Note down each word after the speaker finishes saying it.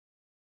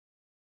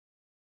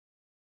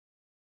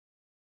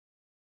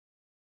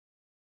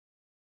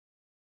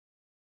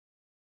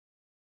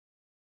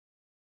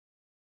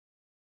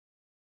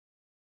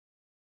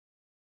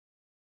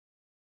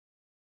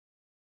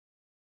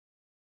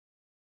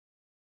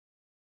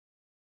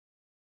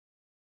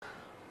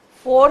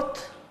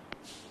Fourth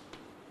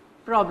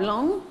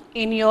problem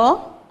in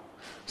your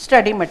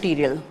study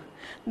material.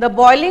 The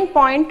boiling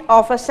point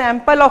of a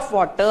sample of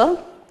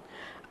water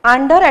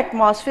under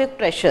atmospheric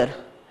pressure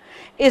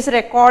is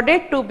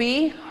recorded to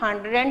be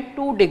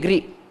 102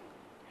 degree.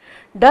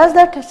 Does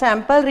that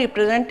sample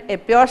represent a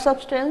pure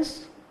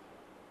substance?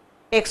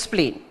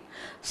 Explain.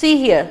 See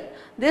here,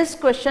 this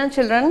question,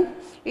 children,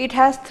 it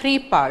has 3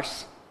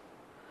 parts.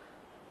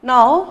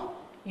 Now,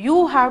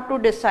 you have to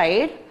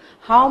decide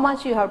how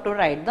much you have to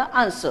write the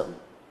answer.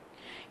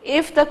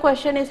 If the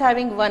question is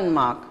having 1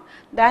 mark,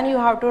 then you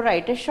have to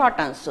write a short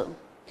answer.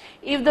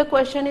 If the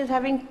question is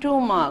having 2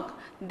 marks,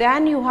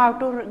 then you have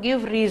to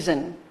give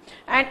reason.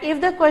 And if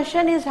the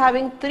question is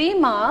having 3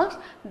 marks,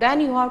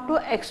 then you have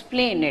to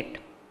explain it.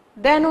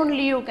 Then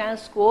only you can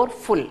score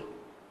full.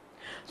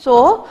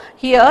 So,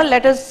 here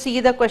let us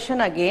see the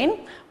question again.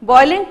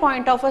 Boiling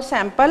point of a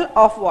sample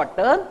of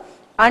water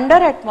under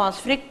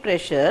atmospheric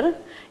pressure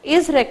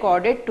is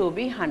recorded to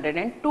be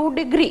 102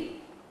 degree.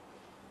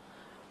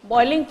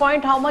 Boiling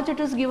point, how much it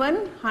is given?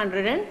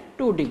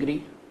 102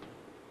 degree.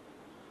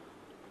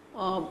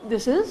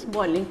 This is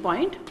boiling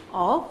point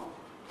of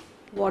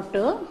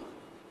water.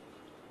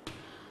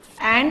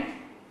 And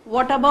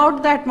what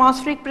about the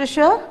atmospheric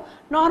pressure?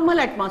 Normal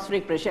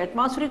atmospheric pressure.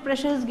 Atmospheric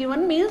pressure is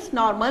given, means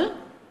normal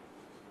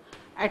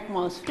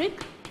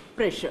atmospheric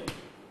pressure.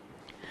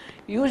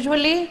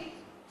 Usually,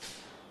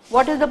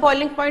 what is the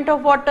boiling point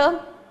of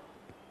water?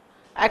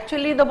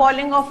 Actually, the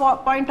boiling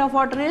point of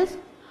water is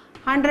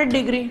 100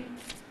 degree.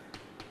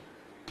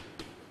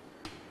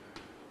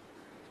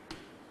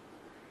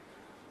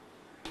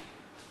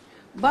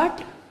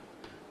 But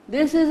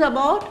this is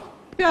about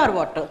pure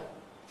water.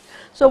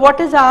 So,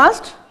 what is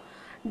asked?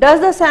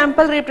 Does the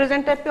sample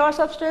represent a pure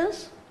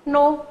substance?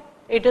 No,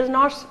 it is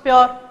not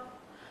pure.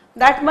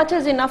 That much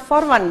is enough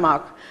for 1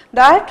 mark.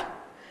 That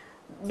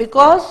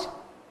because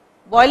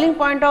boiling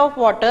point of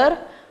water,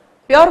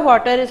 pure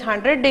water is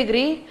 100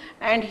 degree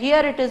and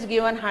here it is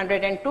given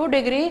 102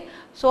 degree.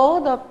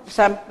 So,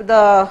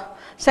 the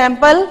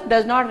sample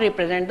does not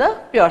represent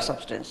the pure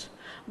substance.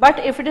 But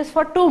if it is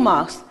for 2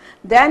 marks,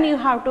 then you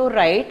have to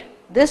write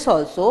this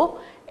also.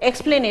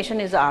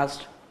 Explanation is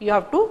asked. You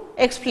have to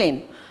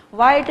explain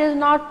why it is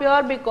not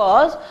pure,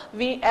 because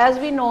as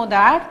we know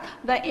that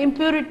the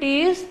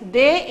impurities,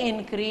 they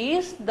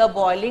increase the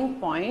boiling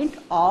point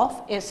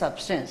of a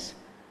substance.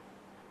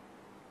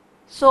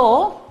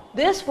 So,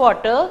 this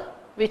water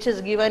which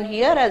is given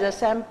here as a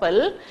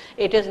sample,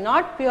 it is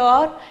not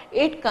pure,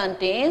 it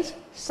contains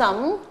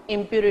some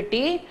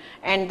impurity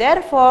and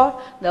therefore,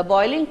 the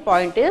boiling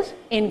point is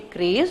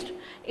increased.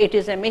 It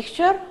is a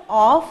mixture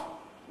of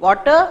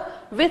water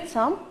with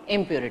some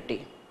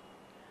impurity.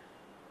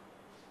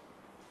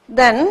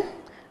 Then,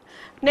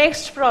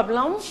 next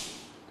problem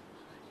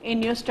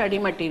in your study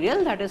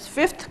material, that is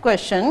 5th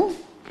question.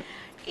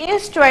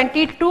 Is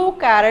 22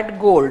 karat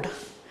gold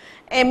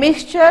a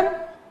mixture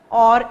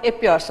or a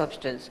pure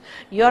substance?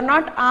 You are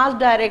not asked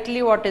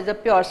directly what is a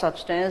pure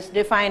substance,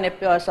 define a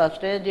pure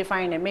substance,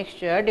 define a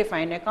mixture,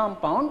 define a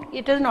compound.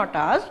 It is not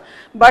asked,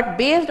 but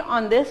based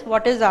on this,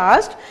 what is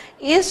asked?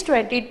 Is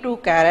 22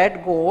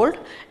 karat gold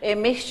a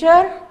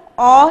mixture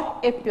or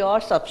a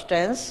pure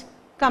substance?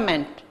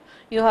 Comment.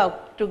 You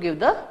have to give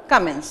the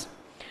comments.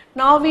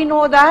 Now, we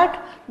know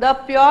that the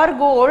pure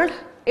gold,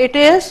 it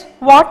is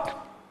what?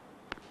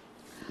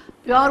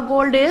 Pure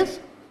gold is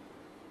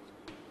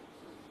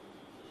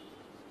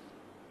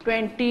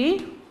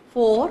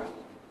 24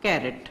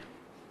 carat.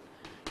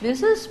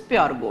 This is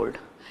pure gold.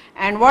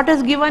 And what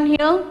is given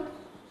here?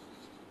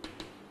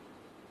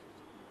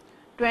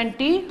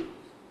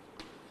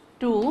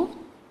 22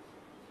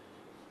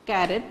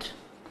 carat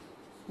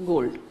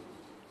gold.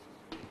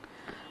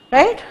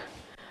 Right?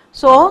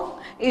 So,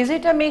 is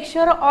it a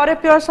mixture or a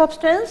pure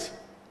substance?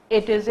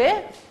 It is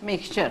a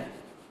mixture.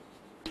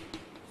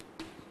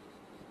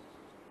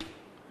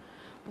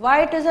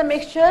 Why it is a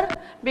mixture?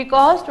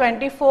 Because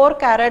 24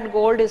 karat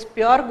gold is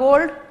pure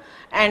gold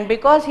and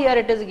because here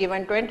it is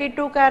given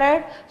 22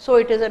 karat. So,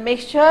 it is a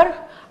mixture,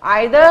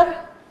 either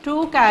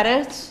 2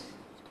 carats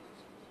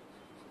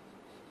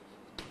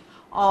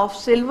of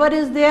silver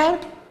is there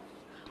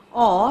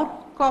or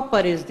copper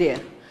is there.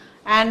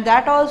 And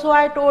that also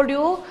I told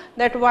you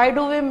that why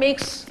do we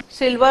mix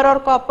silver or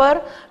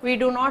copper? We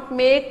do not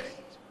make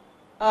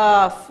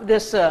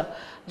this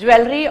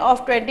jewelry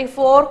of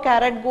 24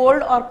 karat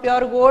gold or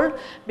pure gold,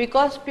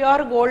 because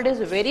pure gold is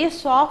very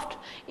soft.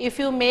 If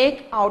you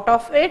make out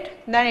of it,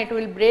 then it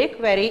will break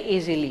very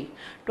easily.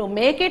 To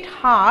make it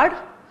hard,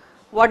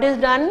 what is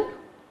done?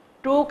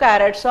 2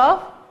 carats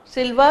of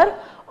silver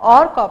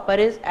or copper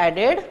is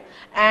added,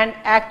 and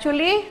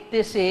actually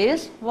this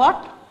is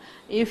what?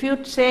 If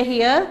you say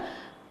here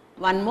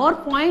one more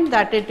point,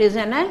 that it is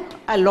an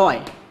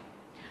alloy,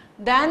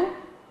 then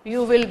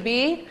you will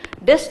be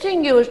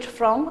distinguished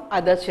from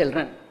other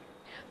children.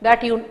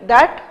 That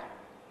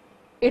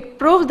it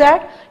proves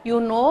that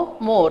you know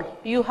more,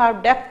 you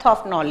have depth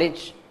of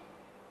knowledge.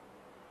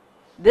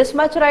 This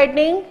much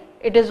writing,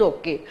 it is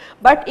okay.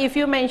 But if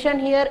you mention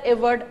here a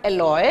word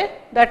alloy,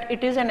 that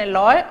it is an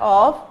alloy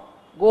of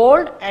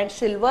gold and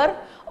silver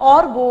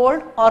or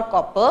gold or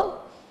copper,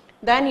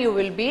 then you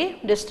will be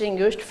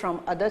distinguished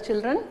from other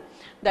children,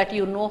 that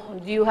you know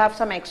you have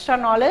some extra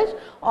knowledge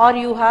or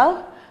you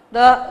have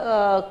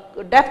the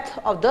depth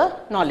of the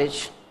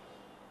knowledge.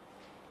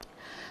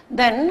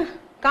 Then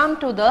come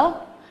to the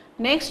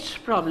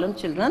next problem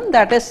children,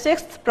 that is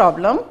sixth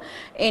problem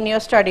in your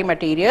study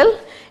material.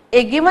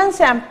 A given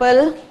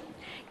sample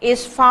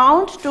is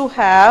found to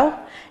have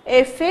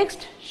a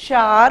fixed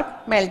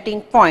sharp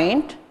melting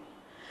point.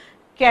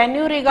 Can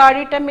you regard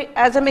it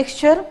as a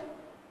mixture?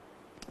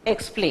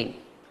 Explain.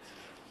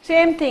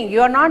 Same thing,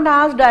 you are not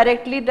asked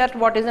directly that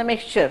what is a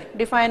mixture,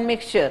 define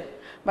mixture,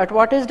 but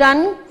what is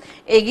done?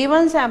 A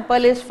given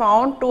sample is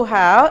found to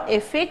have a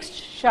fixed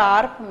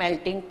sharp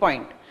melting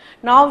point.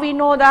 Now we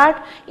know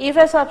that if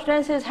a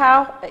substance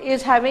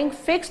is having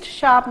fixed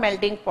sharp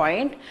melting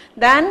point,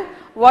 then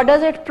what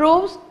does it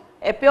prove?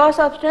 A pure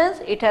substance,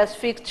 it has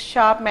fixed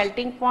sharp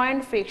melting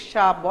point, fixed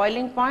sharp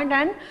boiling point,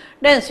 and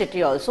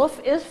density also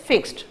is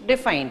fixed,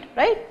 defined,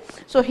 right.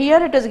 So here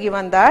it is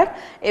given that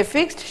a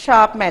fixed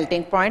sharp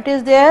melting point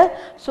is there.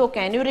 So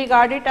can you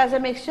regard it as a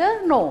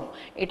mixture? No,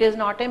 it is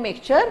not a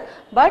mixture,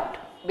 but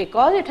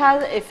because it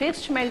has a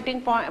fixed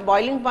melting point,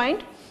 boiling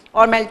point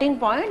or melting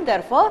point,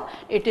 therefore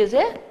it is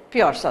a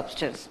pure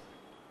substance.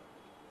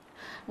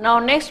 Now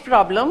next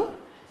problem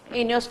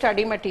in your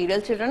study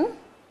material children,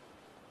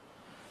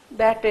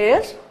 that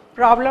is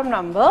problem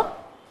number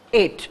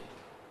 8.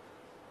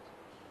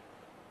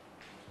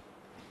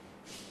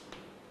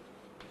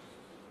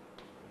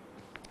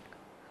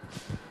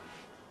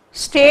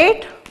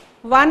 State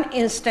one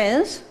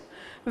instance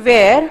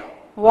where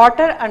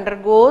water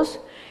undergoes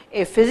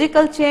a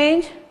physical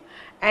change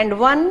and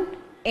one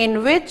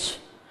in which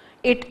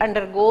it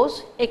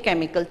undergoes a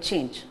chemical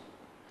change.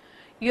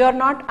 You are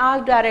not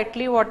asked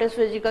directly what is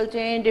physical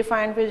change,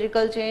 define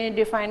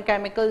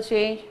chemical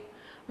change.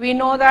 We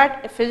know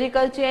that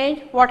physical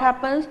change, what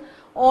happens?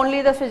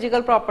 Only the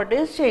physical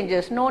properties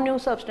changes, no new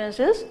substance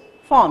is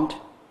formed.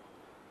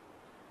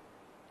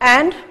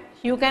 And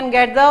you can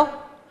get the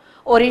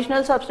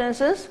original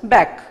substances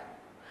back.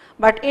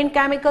 But in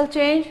chemical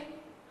change,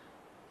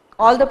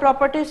 all the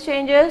properties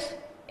changes,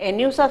 a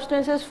new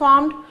substance is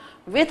formed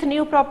with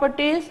new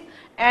properties,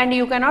 and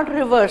you cannot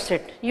reverse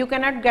it, you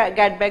cannot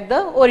get back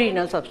the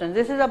original substance.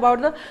 This is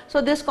about the,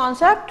 so this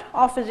concept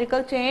of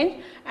physical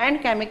change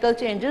and chemical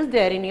change is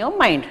there in your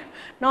mind.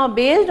 Now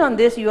based on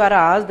this you are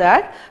asked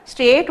that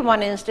state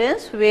one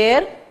instance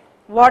where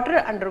water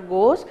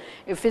undergoes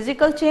a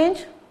physical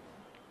change,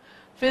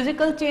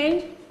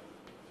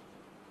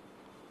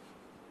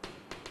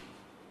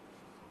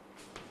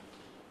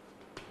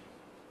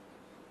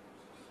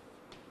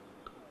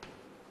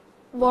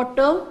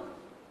 water,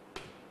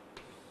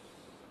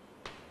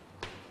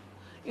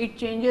 it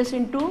changes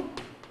into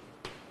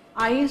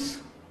ice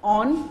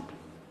on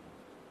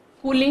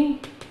cooling.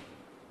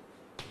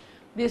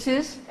 This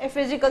is a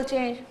physical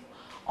change.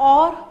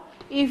 Or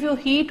if you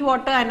heat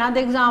water, another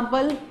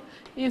example,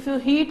 if you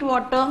heat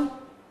water,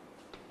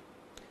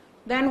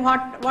 then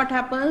what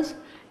happens?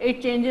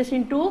 It changes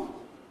into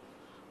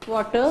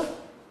water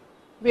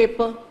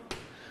vapor.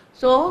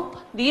 So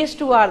these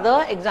two are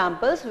the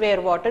examples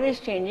where water is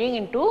changing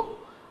into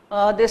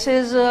this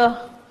is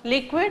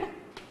liquid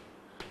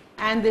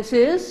and this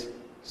is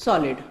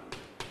solid.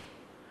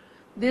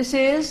 This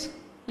is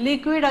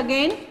liquid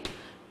again,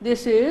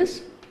 this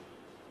is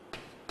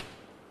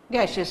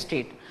gaseous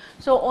state.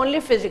 So only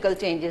physical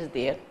change is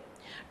there.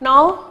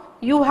 Now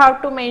you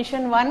have to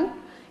mention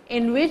one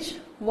in which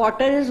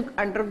water is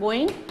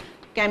undergoing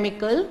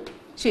chemical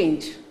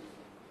change.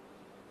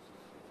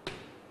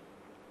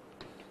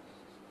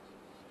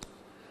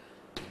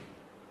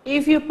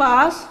 If you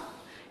pass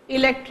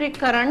electric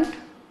current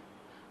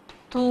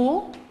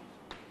through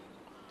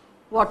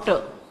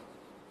water,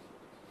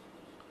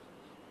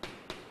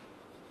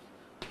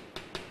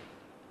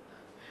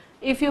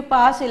 if you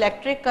pass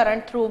electric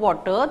current through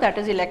water, that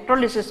is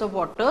electrolysis of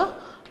water,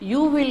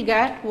 you will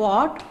get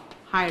what?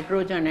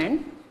 Hydrogen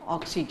and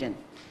oxygen.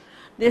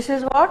 This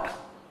is what?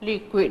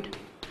 Liquid,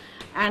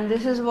 and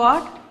this is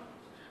what?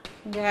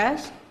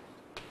 Gas.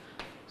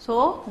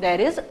 So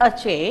there is a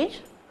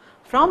change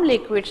from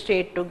liquid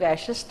state to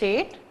gaseous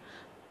state,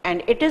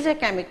 and it is a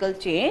chemical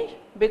change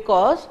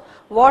because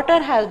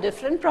water has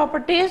different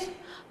properties,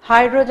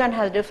 hydrogen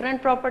has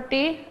different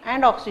property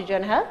and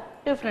oxygen has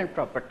different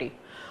property.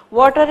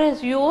 Water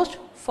is used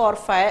for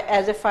fire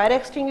as a fire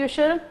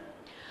extinguisher.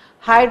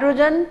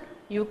 Hydrogen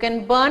you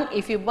can burn,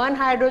 if you burn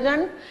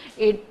hydrogen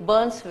it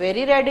burns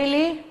very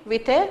readily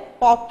with a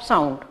pop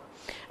sound,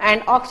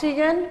 and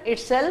oxygen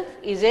itself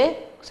is a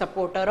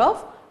supporter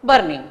of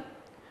burning,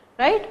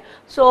 right.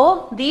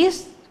 So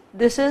this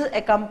is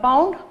a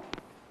compound,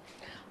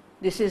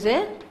 this is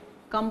a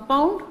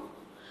compound,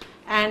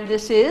 and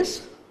this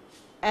is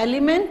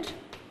element,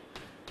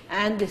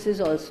 and this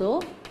is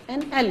also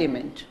an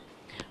element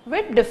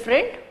with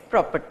different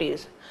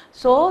properties.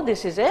 So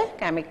this is a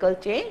chemical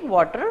change,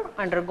 water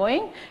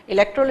undergoing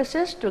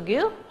electrolysis to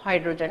give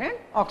hydrogen and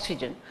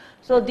oxygen.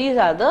 So these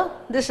are the,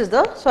 this is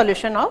the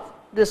solution of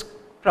this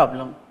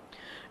problem.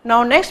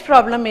 Now next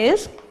problem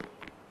is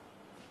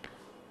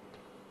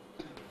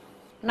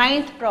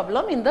ninth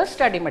problem in the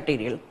study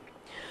material.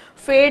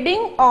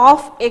 Fading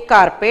of a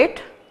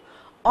carpet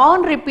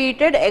on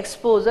repeated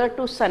exposure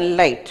to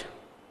sunlight.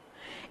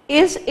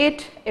 Is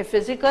it a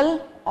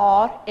physical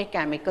or a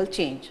chemical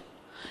change?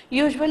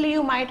 Usually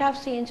you might have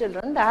seen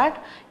children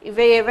that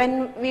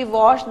when we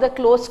wash the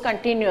clothes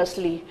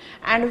continuously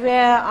and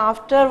where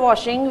after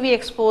washing we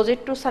expose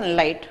it to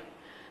sunlight,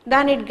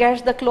 then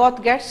the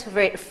cloth gets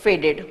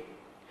faded.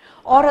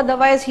 Or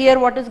otherwise here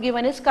what is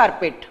given is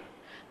carpet.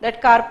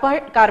 That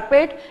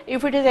carpet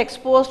if it is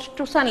exposed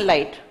to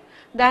sunlight,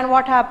 then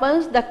what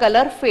happens? The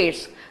color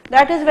fades.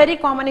 That is very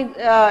common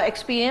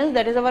experience,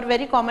 that is our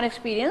very common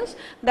experience,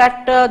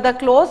 that the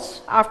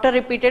clothes after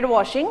repeated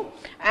washing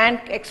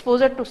and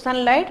exposure to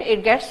sunlight,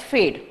 it gets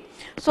fade.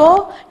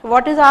 So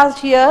what is asked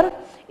here,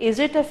 is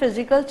it a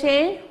physical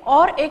change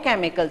or a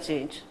chemical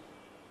change?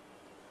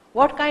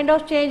 What kind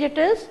of change it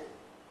is?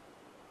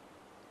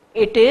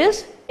 It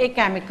is a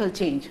chemical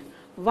change.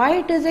 Why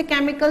it is a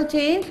chemical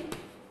change?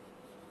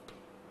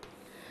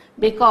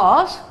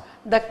 Because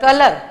the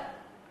color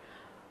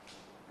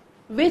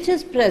which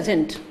is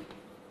present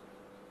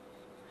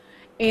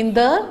in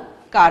the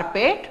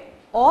carpet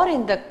or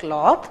in the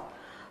cloth,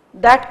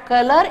 that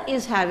color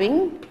is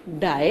having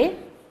dye,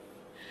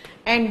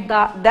 and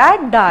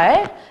that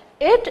dye,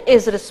 it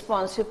is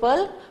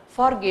responsible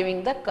for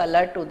giving the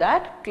color to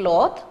that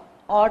cloth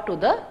or to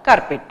the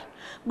carpet.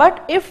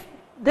 But if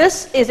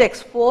this is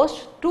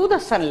exposed to the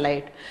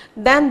sunlight,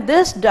 then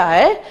this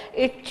dye,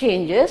 it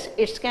changes,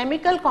 its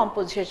chemical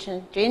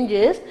composition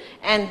changes,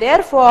 and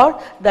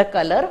therefore the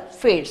color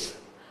fades.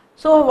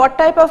 So what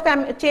type of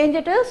change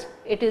it is?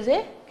 It is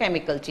a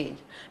chemical change,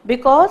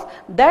 because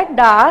that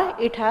dye,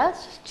 it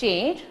has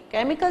changed,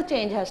 chemical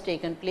change has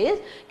taken place,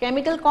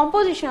 chemical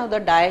composition of the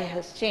dye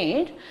has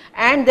changed,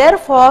 and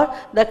therefore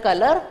the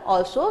color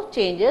also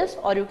changes,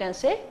 or you can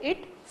say it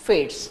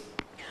fades.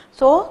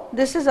 So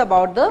this is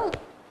about the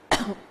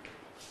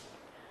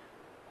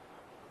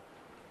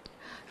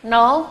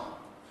now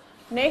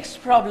next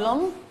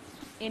problem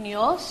in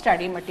your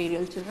study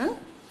material, children.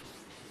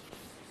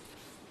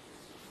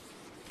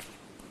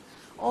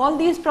 All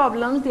these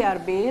problems, they are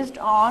based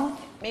on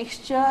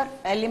mixture,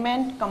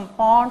 element,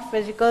 compound,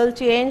 physical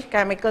change,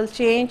 chemical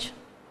change.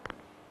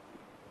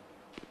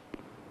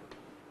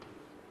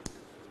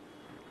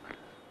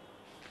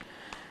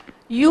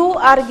 You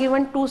are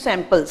given two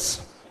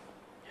samples.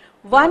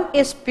 One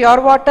is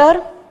pure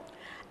water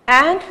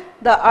and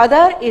the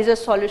other is a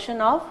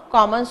solution of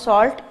common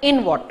salt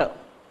in water.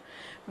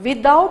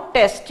 Without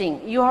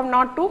testing, you have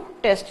not to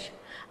test.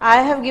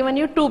 I have given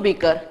you two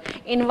beakers.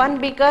 In one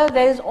beaker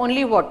there is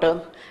only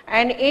water,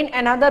 and in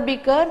another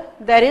beaker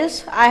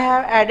I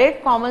have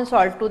added common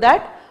salt to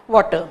that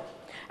water,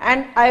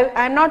 and I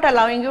am not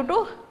allowing you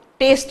to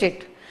taste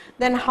it.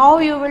 Then how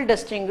you will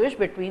distinguish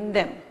between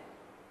them?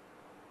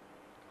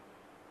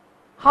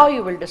 How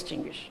you will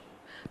distinguish?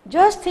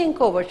 Just think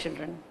over,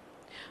 children.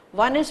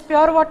 One is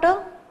pure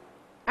water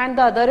and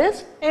the other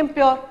is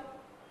impure.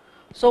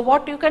 So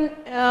what you can,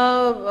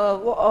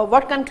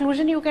 what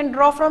conclusion you can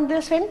draw from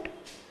this hint?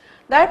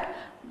 That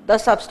the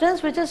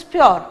substance which is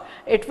pure,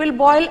 it will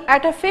boil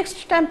at a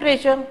fixed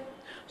temperature.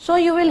 So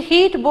you will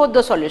heat both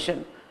the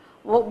solution.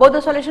 Both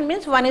the solution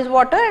means one is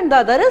water and the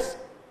other is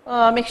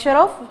mixture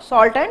of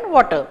salt and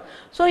water.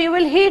 So you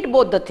will heat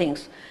both the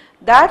things.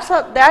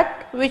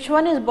 That which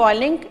one is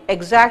boiling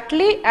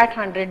exactly at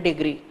 100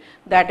 degree,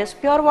 that is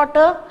pure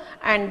water,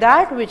 and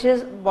that which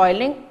is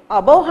boiling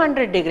above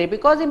 100 degree,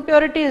 because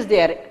impurity is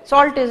there,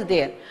 salt is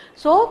there.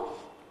 So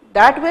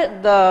that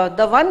will,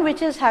 the one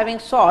which is having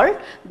salt,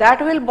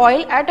 that will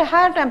boil at a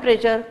higher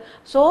temperature.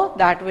 So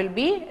that will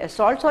be a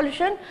salt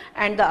solution,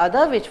 and the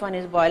other which one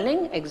is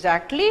boiling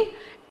exactly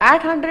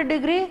at 100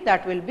 degree,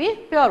 that will be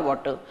pure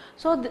water.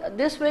 So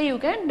this way you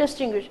can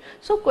distinguish.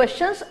 So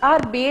questions are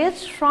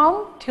based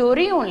from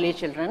theory only,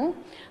 children.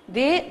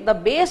 The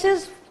base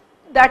is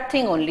that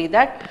thing only,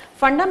 that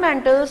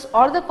fundamentals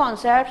or the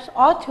concepts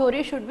or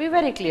theory should be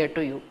very clear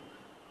to you.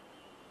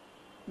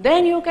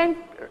 Then you can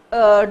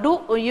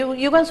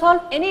you can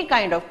solve any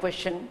kind of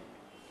question.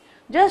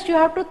 Just you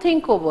have to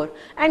think over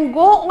and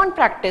go on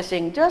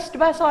practicing. Just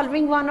by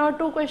solving one or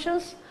two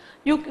questions,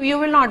 you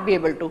will not be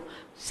able to.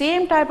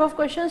 Same type of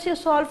questions you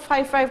solve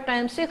five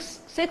times, six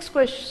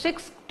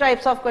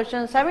types of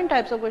questions, 7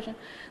 types of questions.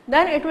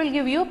 Then it will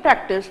give you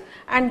practice,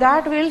 and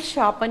that will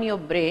sharpen your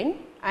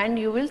brain and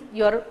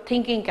your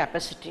thinking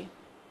capacity.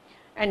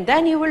 And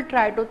then you will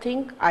try to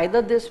think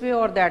either this way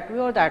or that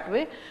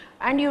way,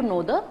 and you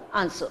know the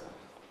answer.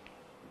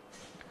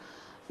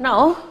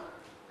 Now,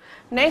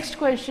 next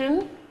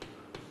question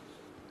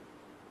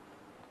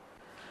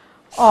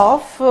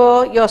of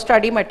your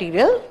study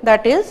material,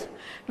 that is,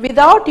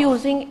 without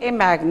using a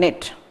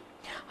magnet,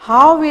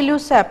 how will you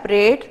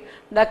separate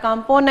the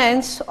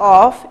components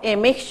of a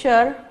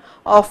mixture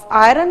of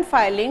iron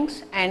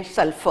filings and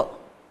sulfur?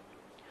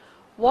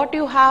 What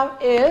you have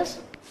is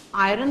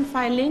iron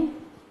filing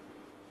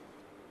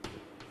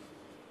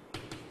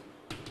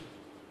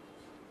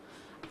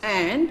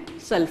and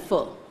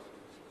sulfur.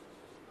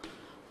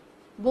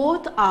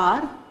 both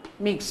are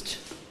mixed.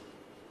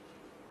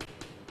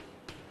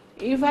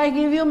 If I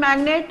give you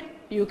magnet,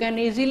 you can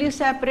easily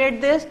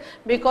separate this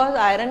because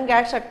iron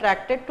gets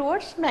attracted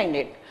towards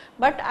magnet.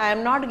 But I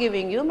am not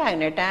giving you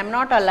magnet, I am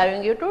not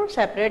allowing you to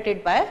separate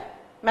it by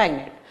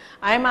magnet.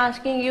 I am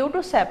asking you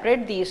to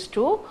separate these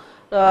two,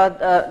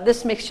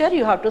 this mixture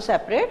you have to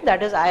separate,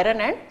 that is iron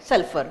and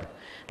sulfur.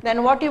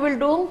 Then what you will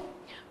do?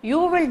 You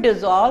will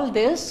dissolve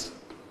this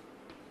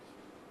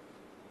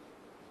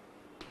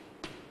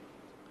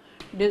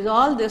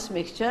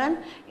mixture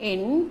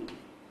in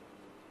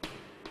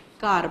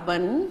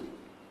carbon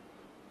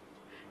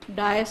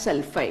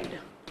disulfide.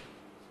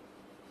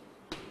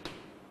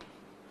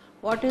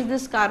 What is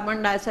this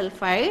carbon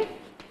disulfide?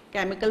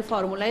 Chemical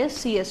formula is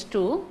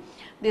CS2.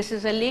 This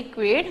is a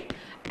liquid,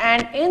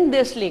 and in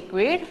this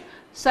liquid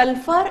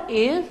sulfur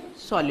is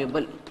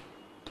soluble.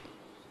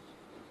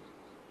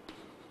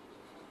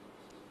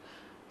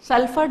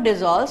 Sulfur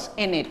dissolves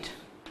in it.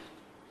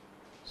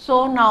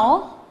 So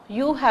now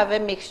you have a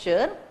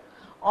mixture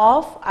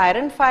of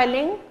iron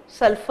filling,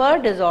 sulfur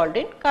dissolved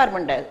in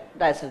carbon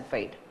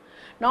disulfide.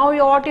 Now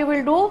what you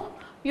will do?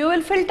 You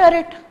will filter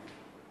it.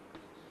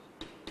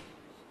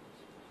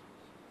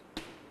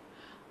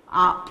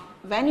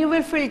 When you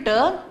will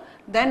filter,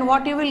 then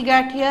what you will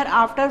get here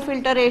after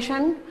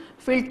filtration?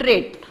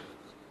 Filtrate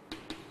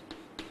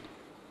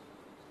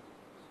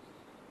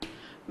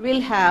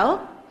will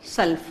have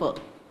sulfur,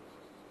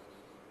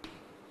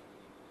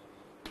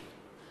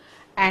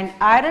 and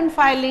iron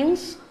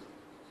filings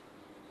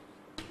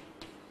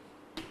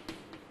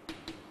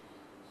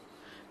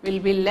will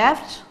be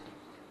left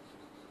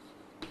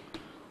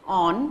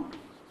on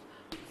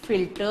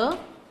filter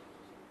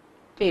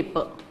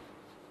paper,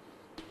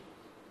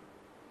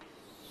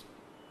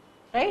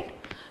 right.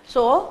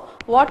 So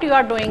what you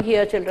are doing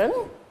here, children,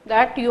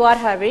 that you are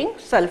having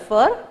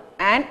sulfur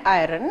and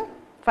iron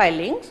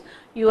filings,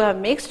 you have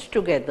mixed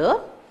together,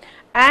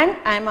 and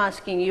I am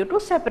asking you to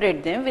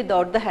separate them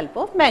without the help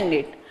of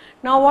magnet.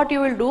 Now what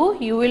you will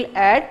do? You will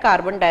add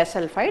carbon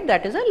disulfide,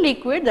 that is a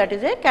liquid, that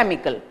is a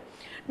chemical.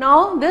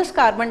 Now this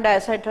carbon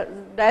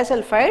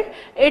disulfide,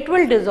 it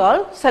will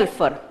dissolve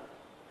sulfur.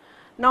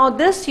 Now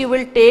this you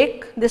will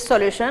take this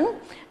solution,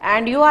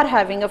 and you are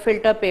having a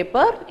filter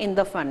paper in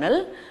the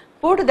funnel.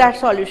 Put that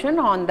solution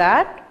on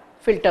that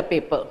filter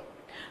paper.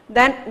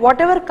 Then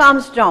whatever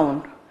comes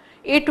down,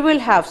 it will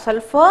have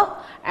sulfur,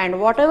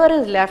 and whatever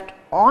is left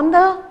on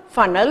the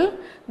funnel,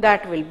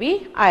 that will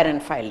be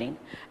iron filing.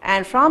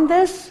 And from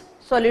this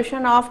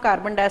solution of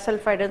carbon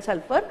disulfide and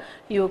sulfur,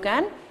 you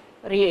can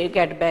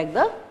get back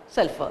the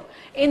sulfur.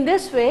 In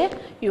this way,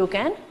 you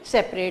can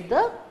separate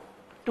the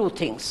two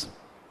things.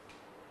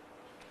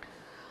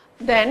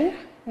 Then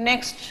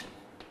next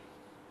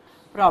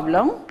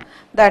problem,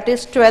 that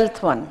is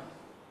 12th one.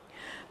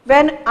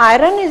 When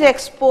iron is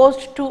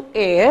exposed to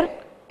air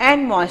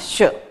and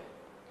moisture,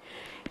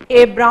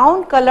 a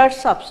brown colored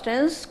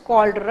substance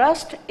called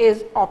rust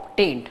is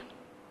obtained.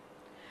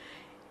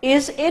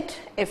 Is it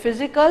a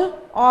physical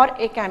or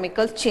a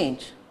chemical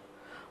change?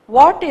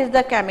 What is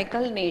the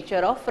chemical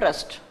nature of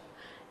rust?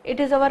 It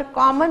is our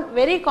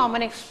very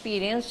common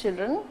experience,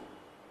 children.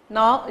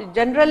 Now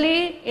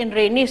generally in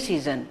rainy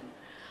season,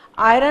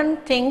 iron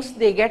things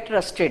they get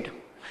rusted,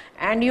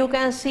 and you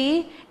can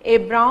see a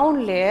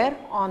brown layer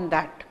on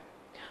that.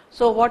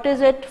 So what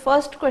is it?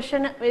 First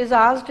question is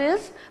asked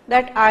is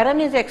that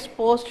iron is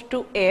exposed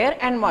to air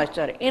and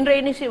moisture in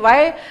rainy season.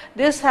 Why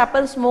this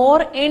happens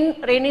more in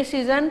rainy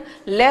season,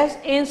 less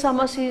in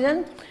summer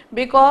season?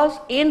 Because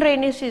in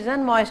rainy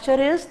season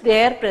moisture is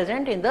there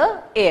present in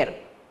the air.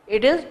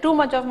 It is too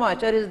much of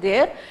moisture is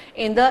there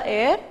in the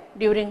air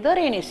during the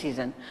rainy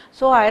season.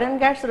 So iron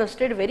gets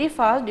rusted very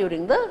fast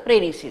during the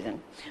rainy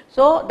season.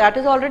 So that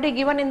is already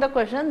given in the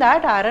question,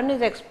 that iron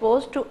is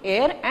exposed to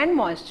air and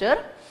moisture,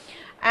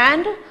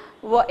 and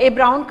a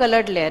brown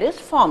colored layer is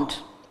formed,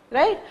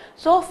 right.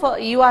 So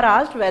you are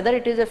asked whether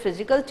it is a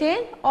physical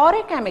change or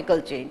a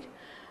chemical change.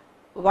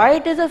 Why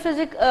it is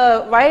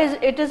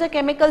a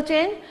chemical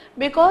change?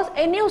 Because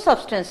a new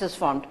substance is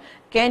formed.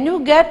 Can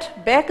you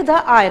get back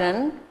the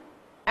iron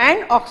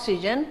and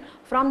oxygen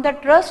from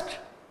that rust?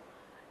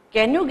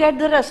 Can you get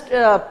the rust,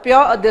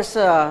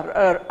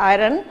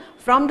 iron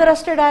from the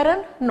rusted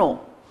iron?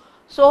 No.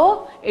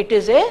 So it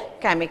is a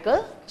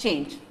chemical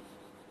change.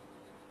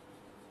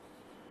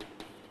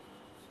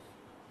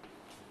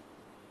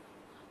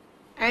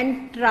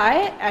 And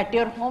try at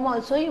your home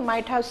also, you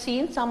might have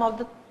seen some of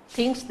the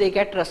things they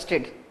get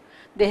rusted.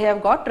 They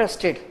have got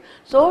rusted.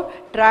 So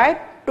try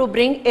to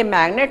bring a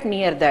magnet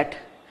near that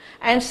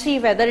and see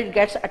whether it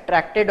gets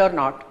attracted or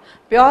not.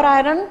 Pure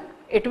iron,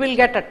 it will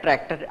get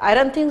attracted.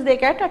 Iron things they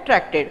get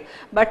attracted.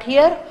 But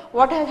here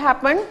what has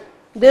happened?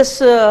 This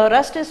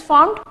rust is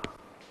formed,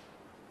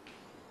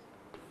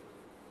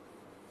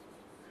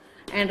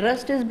 and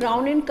rust is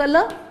brown in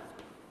color.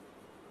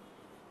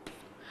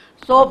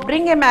 So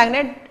bring a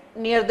magnet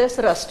near this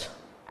rust,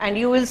 and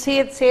you will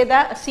see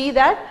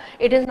that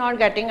it is not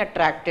getting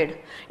attracted.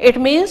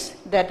 It means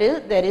there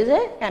is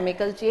a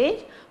chemical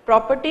change.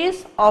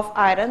 Properties of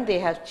iron they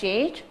have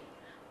changed.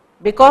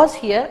 because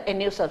here a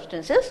new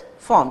substance is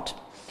formed.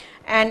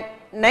 And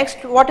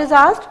next, what is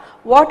asked?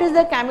 What is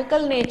the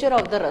chemical nature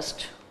of the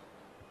rust?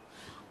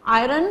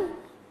 Iron,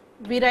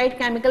 we write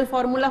chemical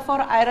formula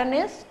for iron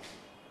is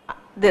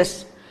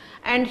this,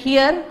 and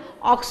here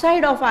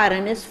oxide of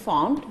iron is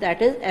formed,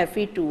 that is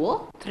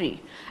Fe2O3,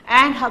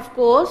 and of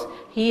course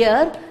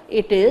here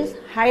it is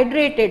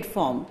hydrated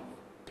form.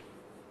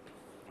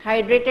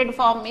 Hydrated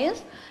form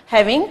is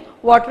having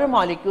water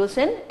molecules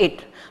in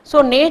it.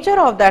 So, nature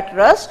of that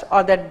rust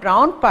or that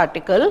brown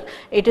particle,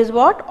 it is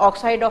what?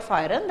 Oxide of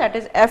iron, that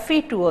is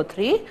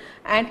Fe2O3,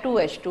 and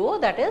 2H2O,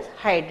 that is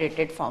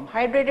hydrated form.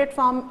 Hydrated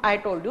form, I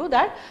told you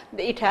that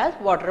it has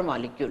water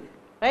molecule,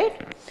 right.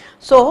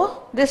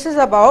 So, this is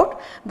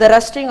about the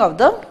rusting of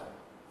the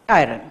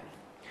iron.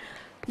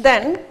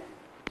 Then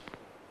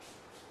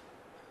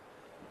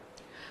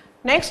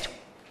next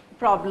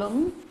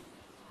problem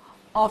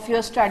of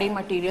your study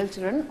material,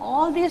 children,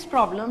 all these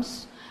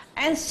problems,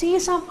 and see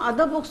some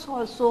other books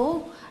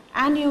also,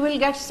 and you will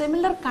get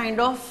similar kind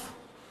of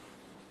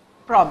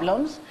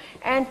problems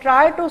and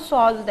try to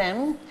solve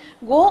them.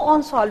 Go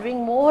on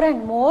solving more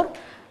and more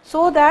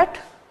so that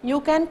you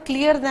can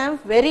clear them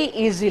very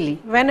easily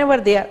whenever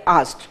they are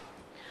asked.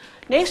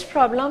 Next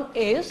problem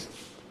is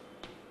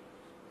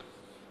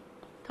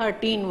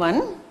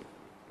 13.1.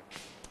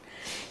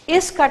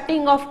 Is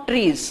cutting of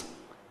trees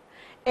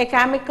a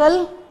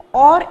chemical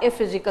or a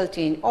physical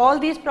change? All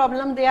these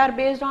problems, they are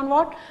based on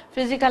what?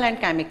 Physical and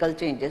chemical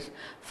changes.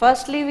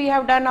 Firstly, we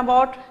have done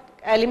about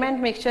element,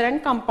 mixture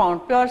and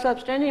compound, pure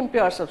substance,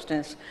 impure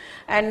substance,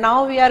 and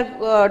now we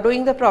are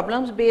doing the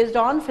problems based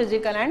on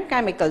physical and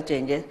chemical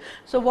changes.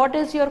 So, what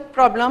is your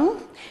problem?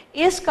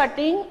 Is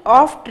cutting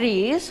of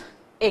trees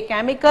a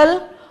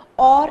chemical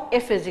or a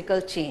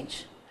physical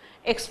change?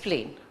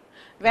 Explain.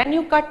 When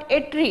you cut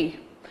a tree,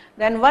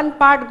 then one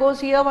part goes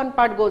here, one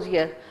part goes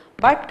here,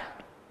 but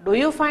do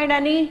you find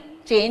any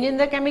change in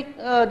the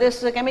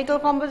chemical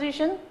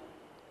composition?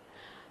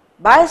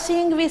 By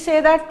seeing, we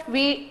say that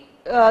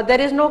there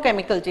is no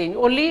chemical change,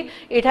 only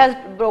it has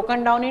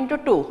broken down into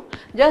two.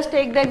 Just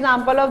take the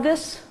example of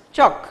this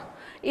chalk.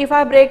 If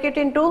I break it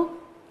into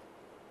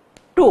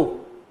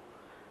two,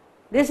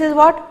 this is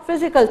what?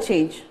 Physical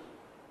change,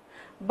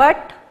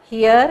 but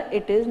here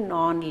it is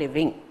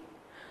non-living.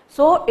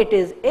 So, it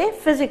is a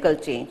physical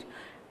change.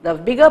 The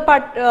bigger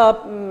part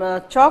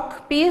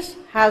chalk piece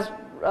has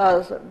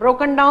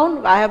broken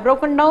down, I have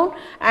broken down,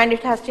 and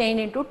it has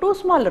changed into two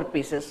smaller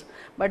pieces,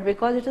 but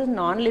because it is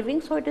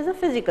non-living, so it is a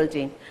physical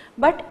change.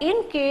 But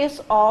in case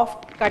of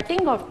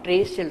cutting of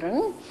trees,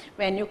 children,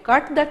 when you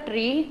cut the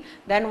tree,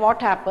 then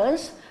what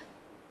happens?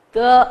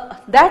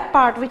 That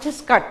part which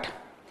is cut,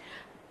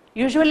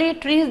 usually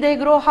trees, they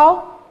grow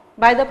how?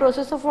 By the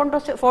process of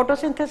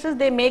photosynthesis,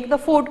 they make the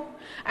food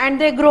and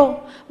they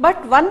grow,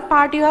 but one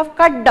part you have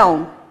cut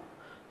down.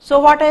 So,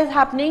 what is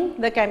happening?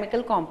 The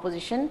chemical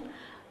composition,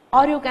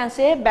 or you can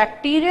say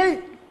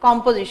bacterial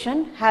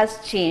composition,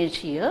 has changed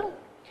here,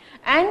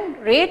 and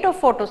rate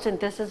of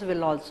photosynthesis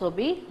will also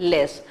be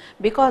less,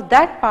 because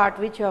that part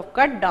which you have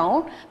cut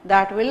down,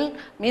 that will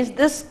means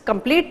this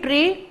complete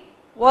tree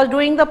was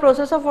doing the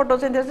process of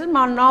photosynthesis.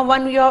 Now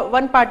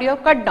one part you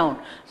have cut down,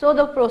 so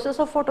the process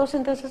of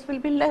photosynthesis will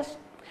be less.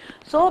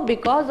 So,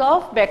 because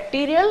of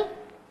bacterial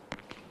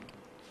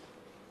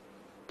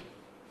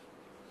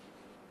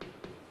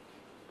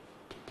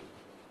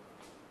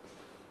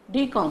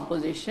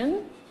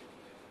decomposition,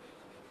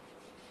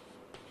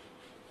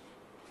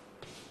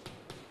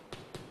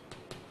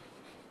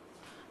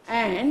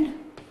 and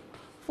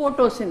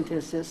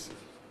photosynthesis,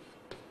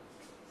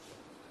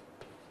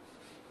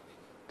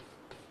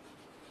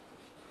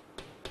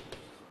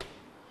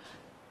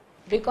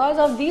 because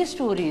of these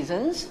two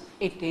reasons,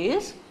 it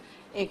is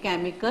a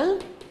chemical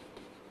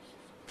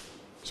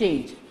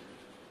change.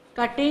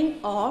 Cutting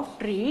of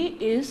tree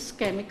is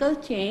chemical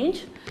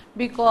change,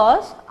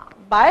 because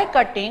by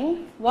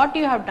cutting, what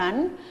you have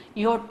done,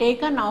 you have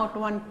taken out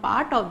one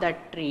part of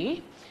that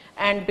tree,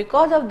 and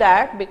because of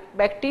that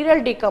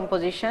bacterial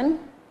decomposition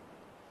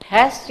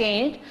has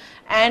changed,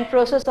 and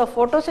process of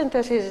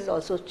photosynthesis is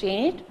also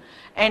changed,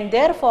 and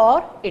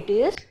therefore it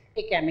is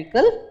a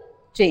chemical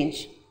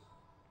change.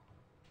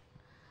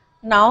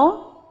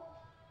 Now,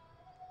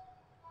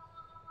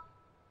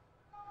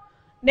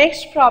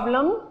 next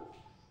problem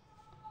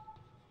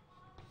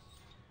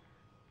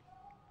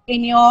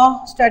in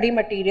your study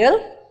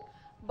material,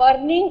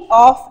 burning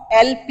of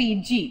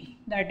LPG,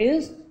 that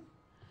is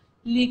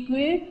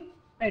liquid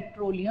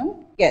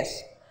petroleum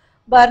gas.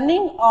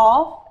 Burning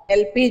of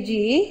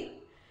LPG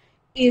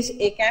is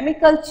a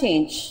chemical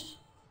change.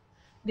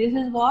 This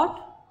is what?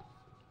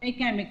 A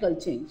chemical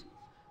change.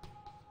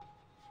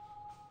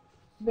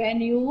 When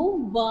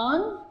you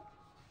burn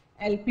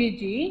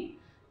LPG,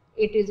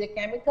 it is a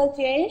chemical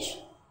change,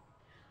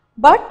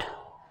 but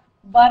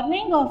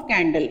burning of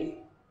candle,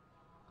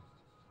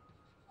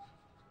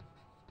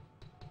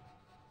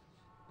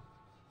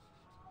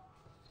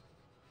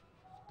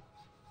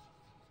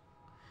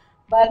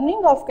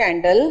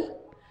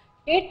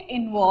 it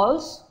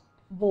involves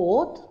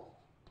both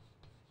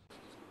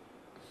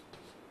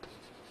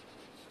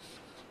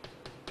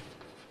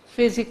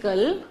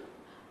physical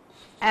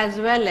as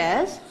well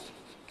as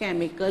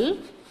chemical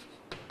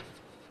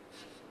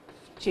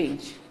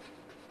change.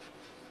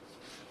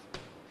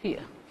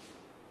 Here,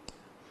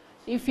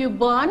 if you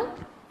burn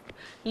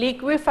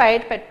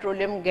liquefied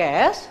petroleum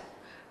gas,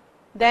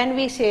 then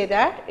we say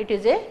that it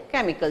is a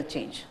chemical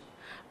change.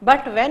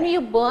 But when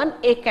you burn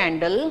a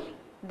candle,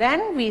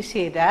 then we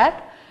say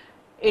that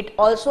it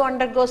also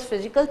undergoes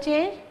physical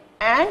change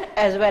and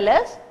as well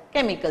as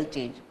chemical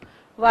change.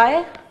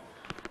 Why?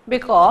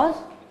 Because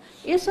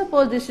if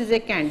suppose this is a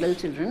candle,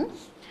 children,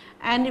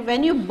 and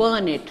when you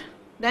burn it,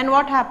 then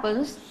what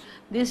happens?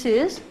 This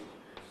is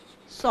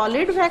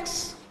solid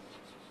wax.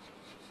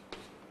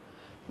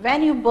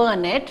 When you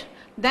burn it,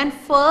 then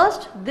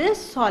first this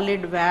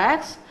solid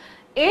wax,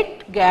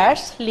 it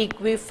gets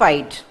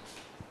liquefied.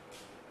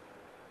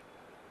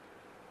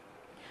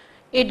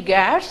 It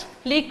gets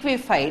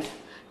liquefied.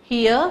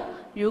 Here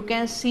you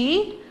can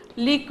see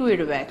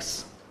liquid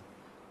wax.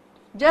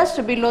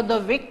 Just below the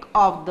wick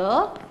of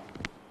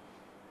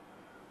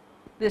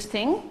this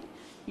thing,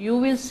 you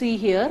will see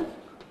here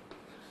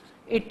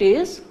it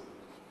is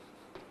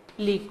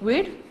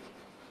liquid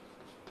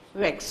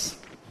wax.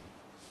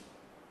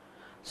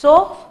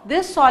 So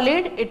this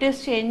solid, it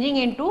is changing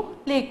into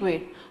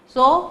liquid.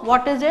 So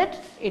what is it?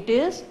 It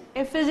is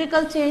a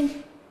physical change.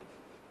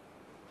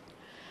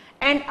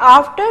 And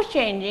after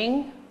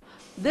changing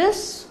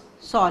this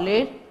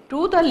solid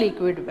to the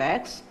liquid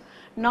wax,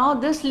 now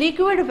this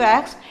liquid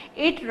wax,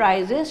 it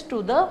rises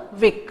to the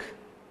wick.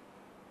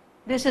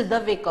 This is the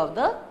wick of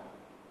the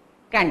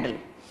candle,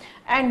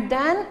 and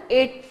then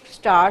it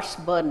starts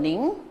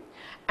burning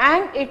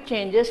and it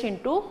changes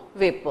into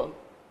vapor,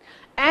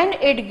 and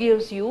it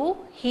gives you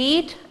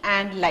heat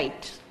and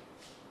light.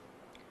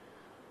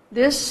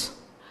 This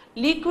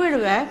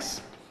liquid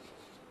wax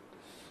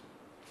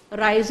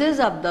rises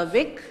up the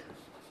wick,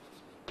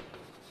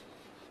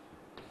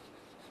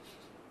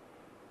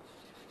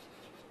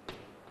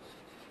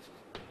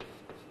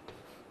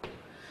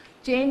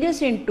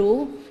 changes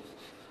into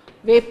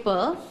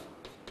vapor,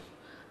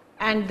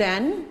 and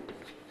then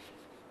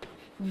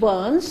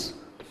burns,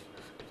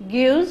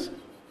 gives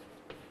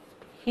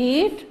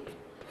heat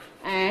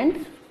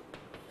and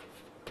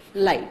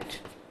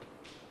light.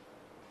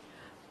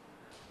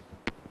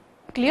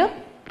 Clear?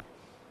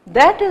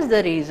 That is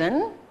the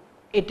reason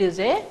it is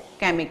a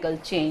chemical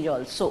change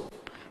also.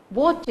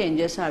 Both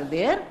changes are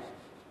there.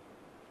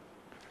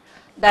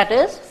 That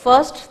is,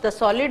 first the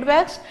solid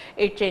wax,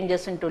 it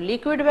changes into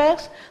liquid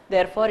wax,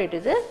 therefore it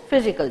is a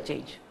physical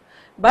change.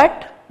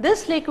 But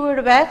this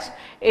liquid wax,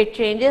 it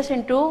changes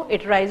into,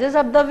 it rises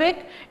up the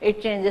wick,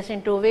 it changes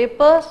into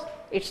vapors,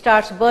 it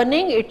starts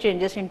burning, it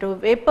changes into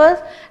vapors,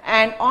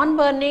 and on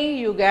burning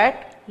you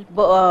get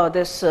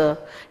this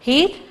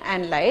heat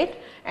and light,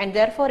 and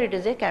therefore it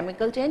is a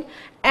chemical change.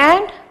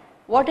 And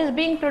what is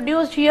being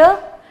produced here?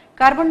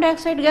 Carbon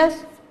dioxide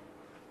gas.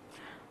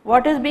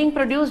 What is being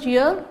produced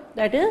here?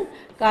 That is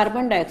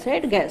carbon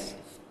dioxide gas.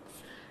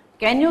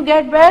 Can you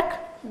get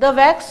back the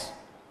wax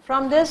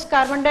from this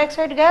carbon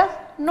dioxide gas?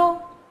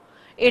 No.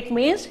 It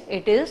means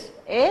it is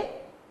a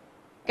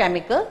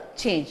chemical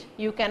change.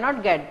 You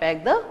cannot get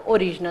back the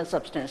original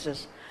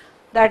substances.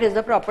 That is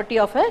the property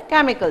of a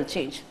chemical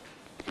change.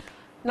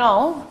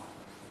 Now,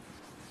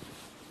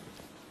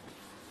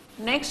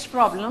 next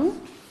problem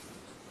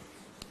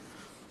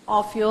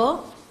of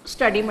your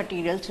study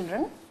material,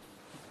 children,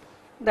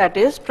 that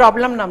is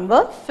problem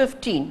number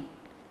 15.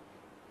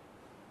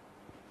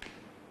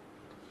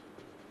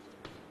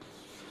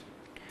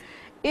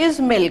 Is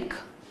milk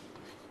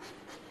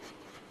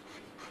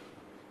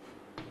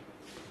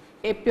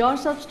a pure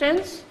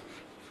substance?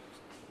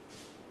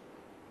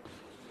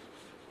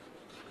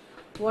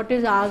 What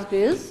is asked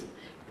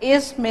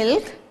is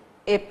milk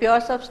a pure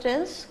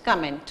substance?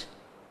 Comment.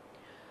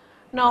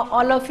 Now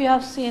all of you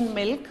have seen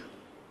milk.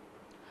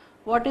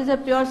 What is a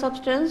pure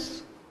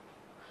substance?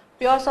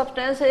 Pure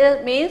substance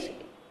means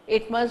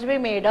it must be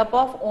made up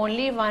of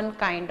only one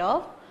kind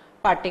of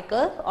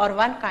particle or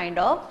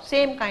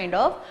same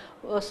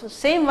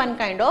one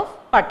kind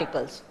of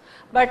particles.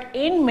 But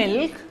in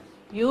milk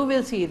you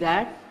will see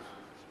that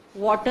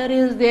water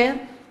is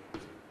there,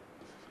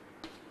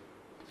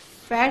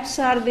 fats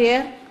are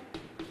there,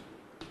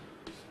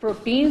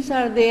 proteins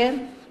are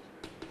there,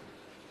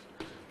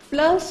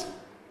 plus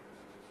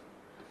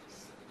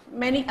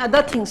many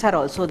other things are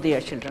also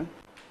there, children.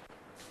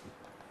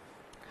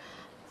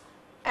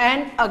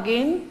 And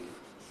again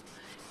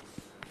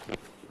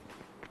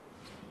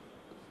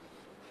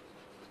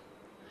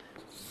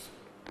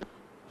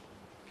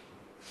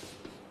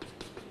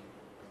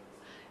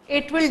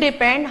it will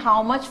depend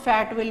how much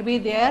fat will be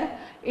there.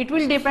 It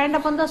will depend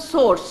upon the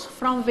source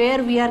from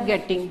where we are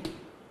getting.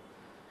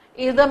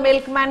 If the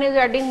milkman is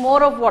adding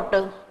more of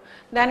water,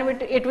 then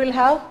it will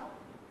have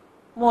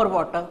more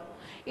water.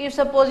 If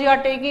suppose you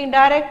are taking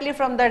directly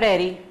from the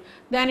dairy,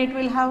 then it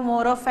will have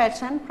more of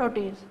fats and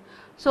proteins.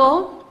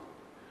 So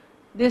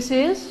this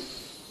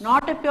is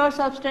not a pure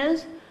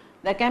substance.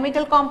 The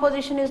chemical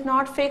composition is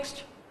not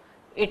fixed.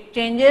 It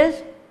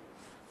changes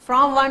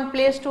from one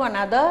place to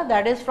another,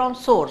 that is from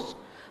source.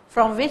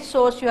 from which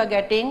source you are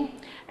getting,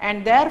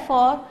 and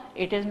therefore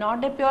it is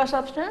not a pure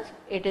substance,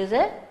 it is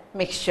a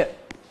mixture.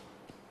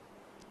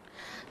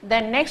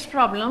 Then next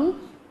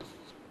problem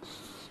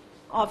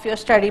of your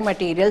study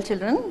material,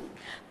 children,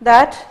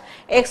 that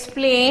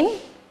explain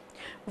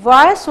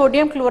why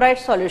sodium chloride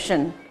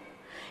solution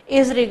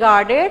is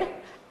regarded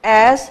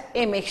as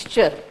a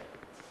mixture.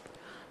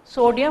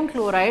 Sodium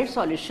chloride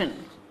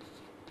solution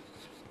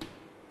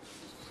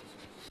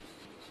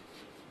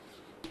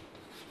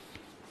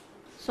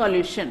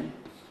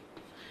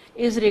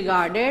is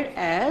regarded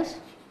as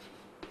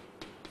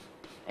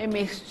a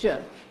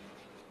mixture,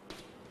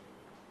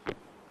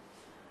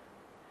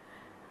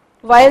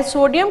 while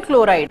sodium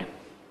chloride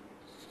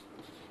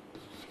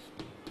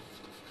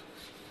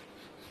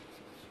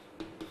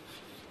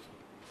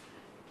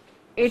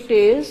it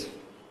is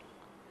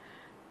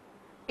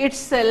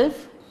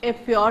itself a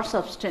pure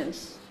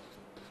substance.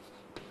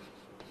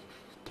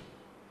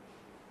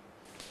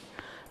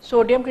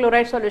 Sodium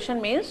chloride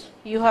solution means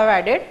you have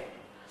added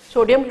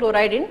sodium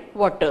chloride in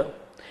water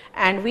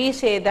and we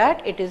say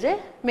that it is a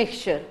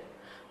mixture.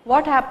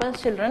 What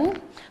happens,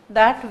 children,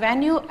 that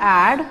when you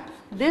add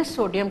this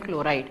sodium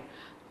chloride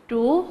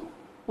to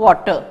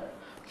water,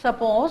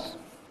 suppose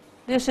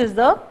this is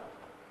the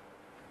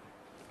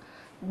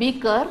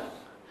beaker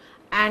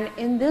and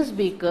in this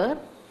beaker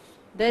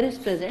there is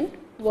present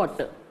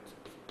water.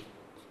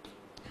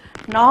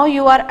 Now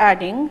you are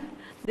adding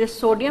this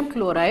sodium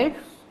chloride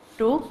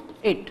to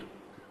it,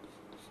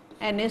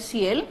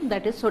 NaCl,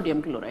 that is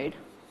sodium chloride.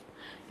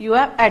 You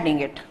are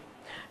adding it.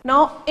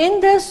 Now in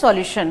this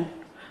solution,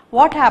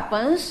 what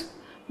happens?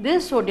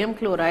 This sodium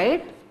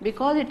chloride,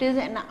 because it is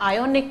an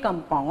ionic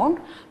compound,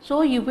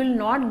 so you will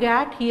not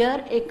get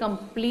here a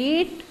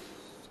complete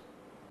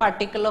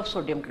particle of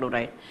sodium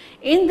chloride.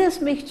 In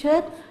this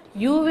mixture,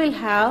 you will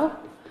have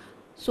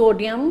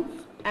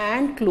sodium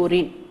and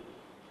chlorine.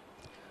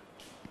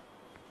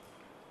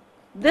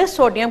 This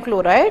sodium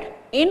chloride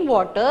in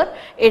water,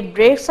 it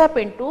breaks up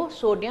into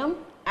sodium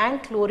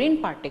and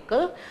chlorine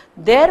particle.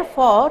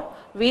 Therefore,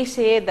 we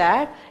say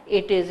that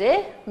it is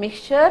a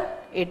mixture,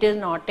 it is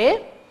not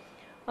a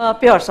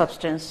pure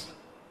substance.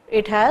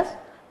 It has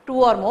two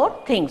or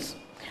more things.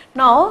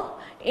 Now,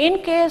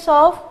 in case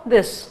of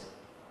this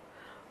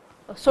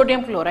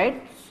sodium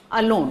chloride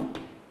alone,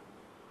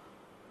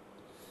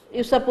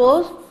 if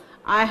suppose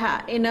I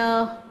have in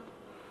a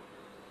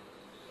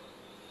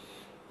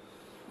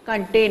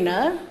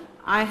container,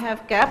 I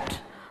have kept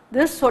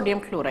this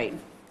sodium chloride.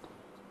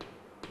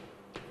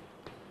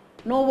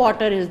 No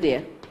water is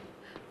there.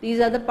 These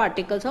are the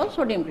particles of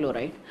sodium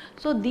chloride.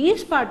 So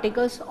these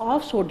particles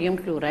of sodium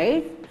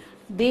chloride,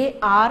 they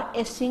are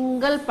a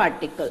single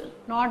particle,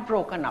 not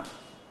broken up.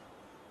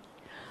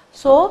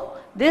 So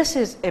this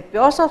is a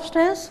pure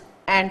substance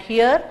and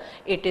here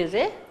it is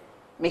a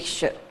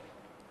mixture.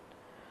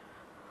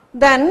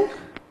 Then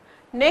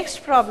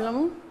next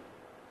problem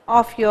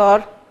of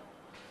your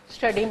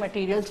study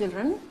material,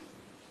 children.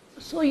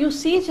 So you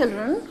see,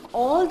 children,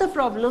 all the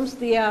problems,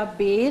 they are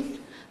based,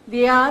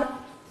 they are,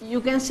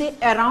 you can say,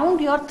 around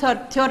your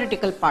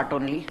theoretical part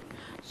only.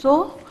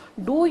 So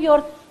do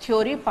your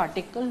theory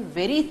particle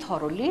very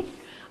thoroughly,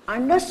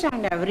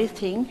 understand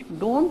everything,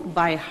 don't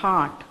by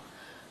heart.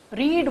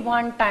 Read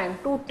one time,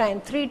 two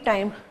times, three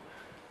times,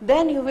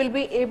 then you will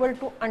be able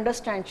to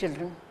understand,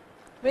 children.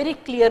 Very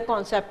clear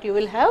concept you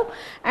will have,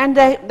 and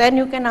then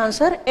you can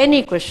answer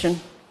any question.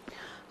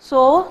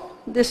 So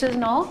this is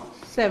now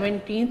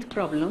 17th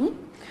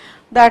problem,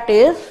 that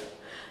is,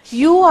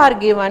 you are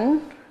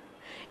given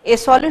a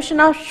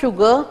solution of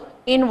sugar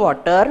in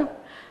water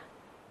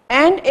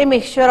and a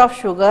mixture of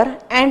sugar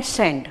and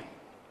sand.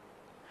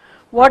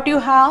 What you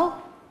have?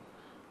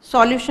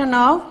 Solution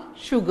of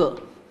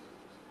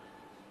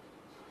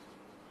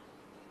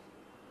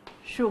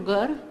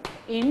sugar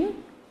in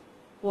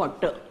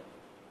water,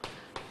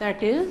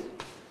 that is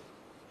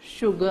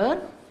sugar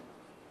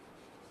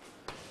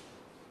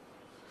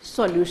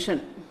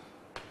solution.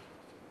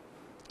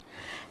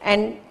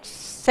 And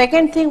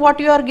second thing, what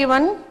you are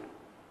given?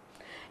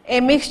 A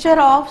mixture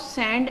of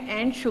sand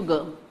and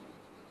sugar,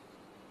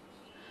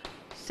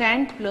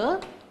 sand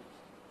plus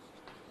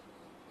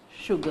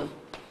sugar.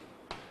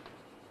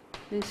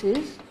 This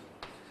is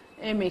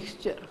a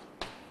mixture.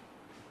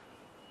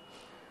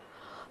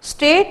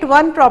 State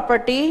one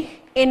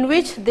property in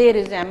which they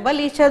resemble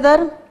each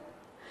other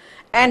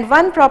and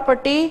one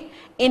property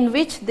in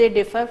which they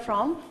differ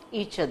from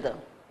each other.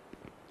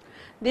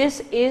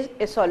 This is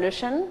a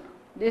solution,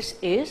 this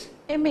is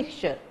a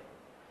mixture.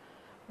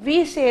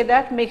 We say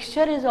that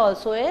mixture is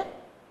also a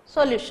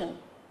solution.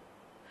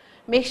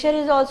 Mixture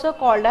is also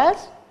called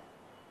as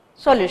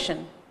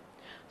solution.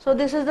 So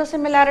this is the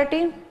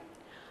similarity,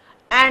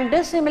 and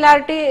this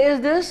similarity is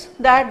this,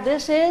 that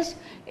this is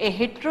a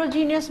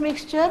heterogeneous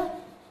mixture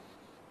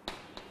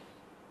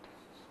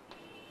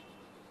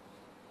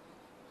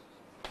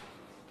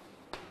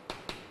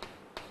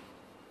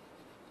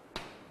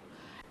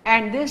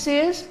and this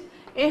is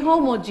a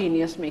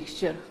homogeneous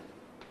mixture.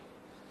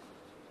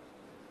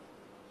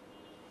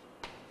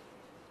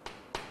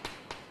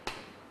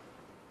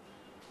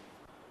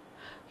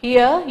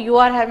 Here you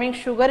are having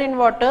sugar in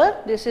water,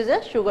 this is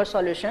a sugar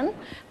solution,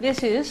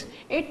 this is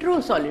a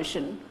true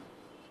solution.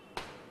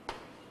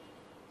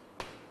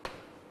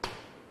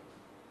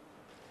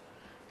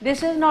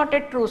 This is not a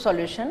true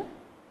solution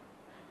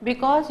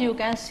because you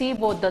can see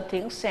both the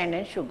things, sand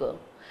and sugar,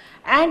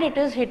 and it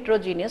is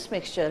heterogeneous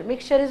mixture.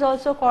 Mixture is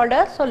also called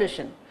as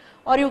solution,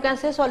 or you can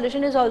say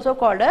solution is also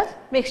called as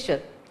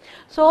mixture.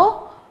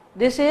 So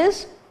this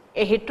is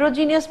a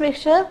heterogeneous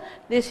mixture,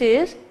 this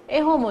is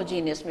a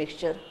homogeneous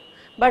mixture,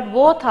 but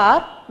both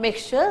are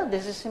mixture.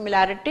 This is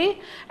similarity,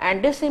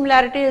 and this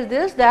similarity is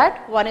this,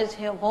 that one is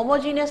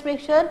homogeneous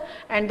mixture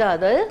and the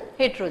other is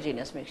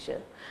heterogeneous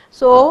mixture.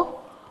 So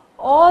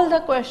all the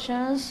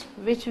questions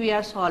which we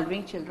are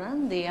solving,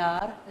 children, they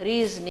are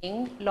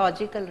reasoning,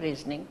 logical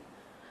reasoning.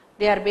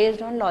 They are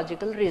based on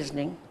logical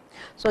reasoning.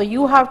 So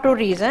you have to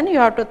reason, you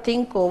have to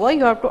think over,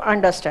 you have to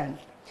understand.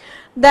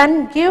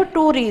 Then give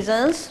two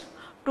reasons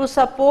to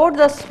support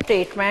the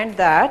statement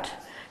that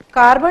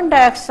carbon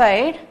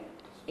dioxide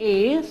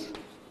is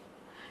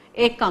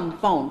a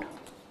compound,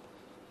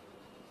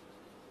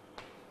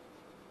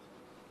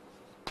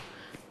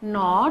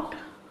 not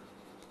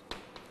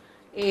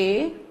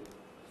a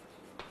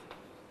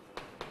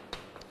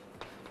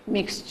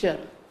mixture.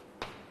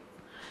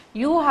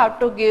 You have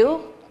to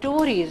give two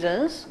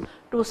reasons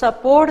to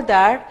support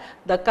that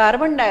the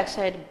carbon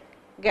dioxide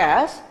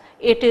gas,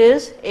 it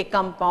is a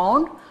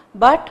compound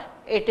but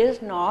it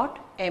is not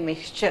a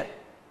mixture.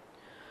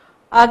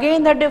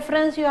 Again the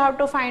difference you have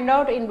to find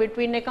out in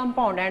between a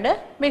compound and a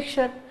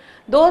mixture.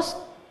 Those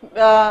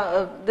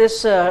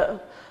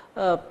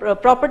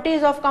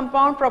properties of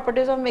compound,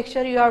 properties of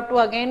mixture you have to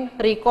again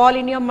recall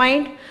in your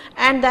mind,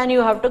 and then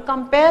you have to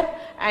compare,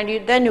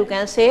 and then you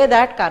can say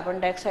that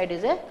carbon dioxide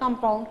is a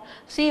compound.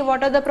 See,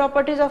 what are the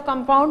properties of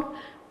compound?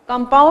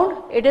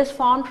 Compound, it is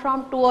formed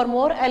from two or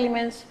more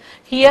elements.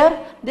 Here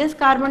this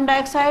carbon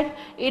dioxide,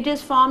 it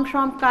is formed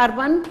from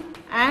carbon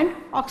and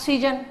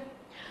oxygen.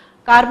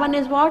 Carbon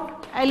is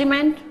what?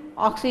 Element.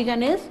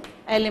 Oxygen is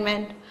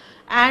element,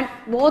 and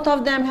both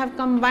of them have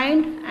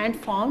combined and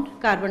formed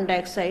carbon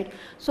dioxide.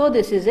 So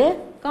this is a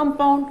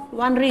compound,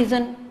 one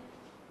reason.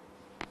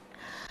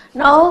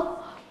 Now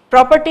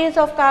properties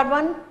of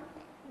carbon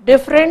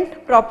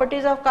different,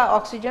 properties of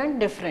oxygen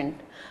different,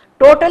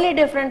 totally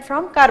different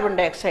from carbon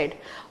dioxide.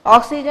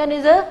 Oxygen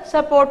is a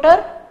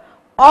supporter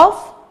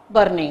of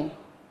burning.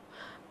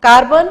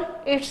 Carbon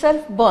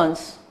itself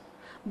burns,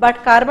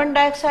 but carbon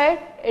dioxide,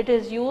 it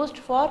is used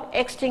for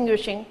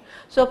extinguishing.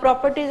 So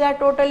properties are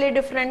totally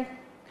different.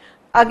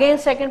 Again,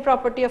 second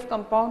property of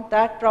compound,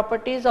 that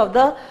properties of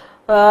the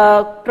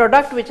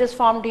product which is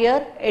formed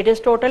here, it is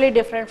totally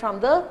different from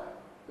the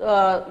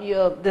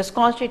this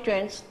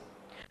constituents.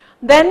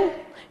 Then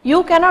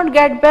you cannot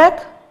get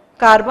back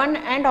carbon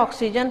and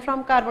oxygen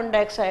from carbon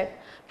dioxide.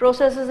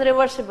 Process is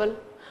reversible.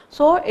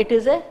 So it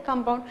is a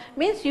compound.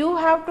 Means you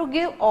have to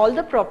give all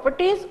the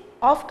properties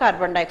of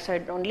carbon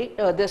dioxide only,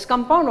 this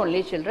compound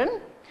only,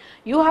 children.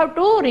 You have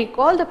to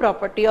recall the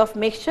property of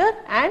mixture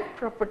and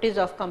properties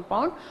of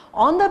compound.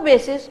 On the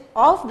basis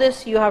of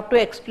this, you have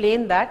to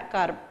explain that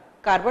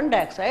carbon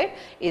dioxide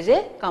is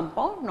a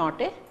compound,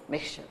 not a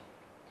mixture.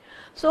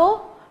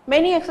 So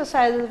many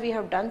exercises we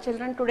have done,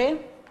 children,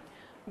 today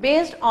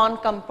based on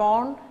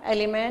compound,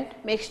 element,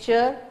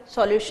 mixture,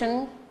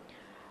 solution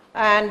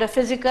and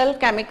physical,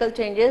 chemical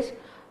changes.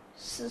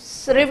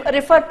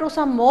 Refer to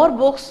some more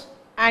books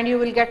and you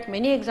will get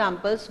many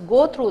examples.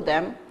 Go through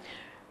them,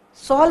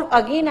 solve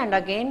again and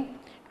again,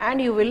 and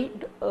you will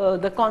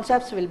the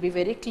concepts will be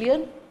very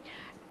clear.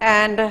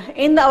 And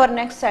in our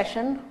next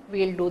session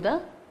we will do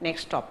the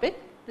next topic.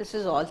 This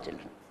is all,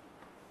 children.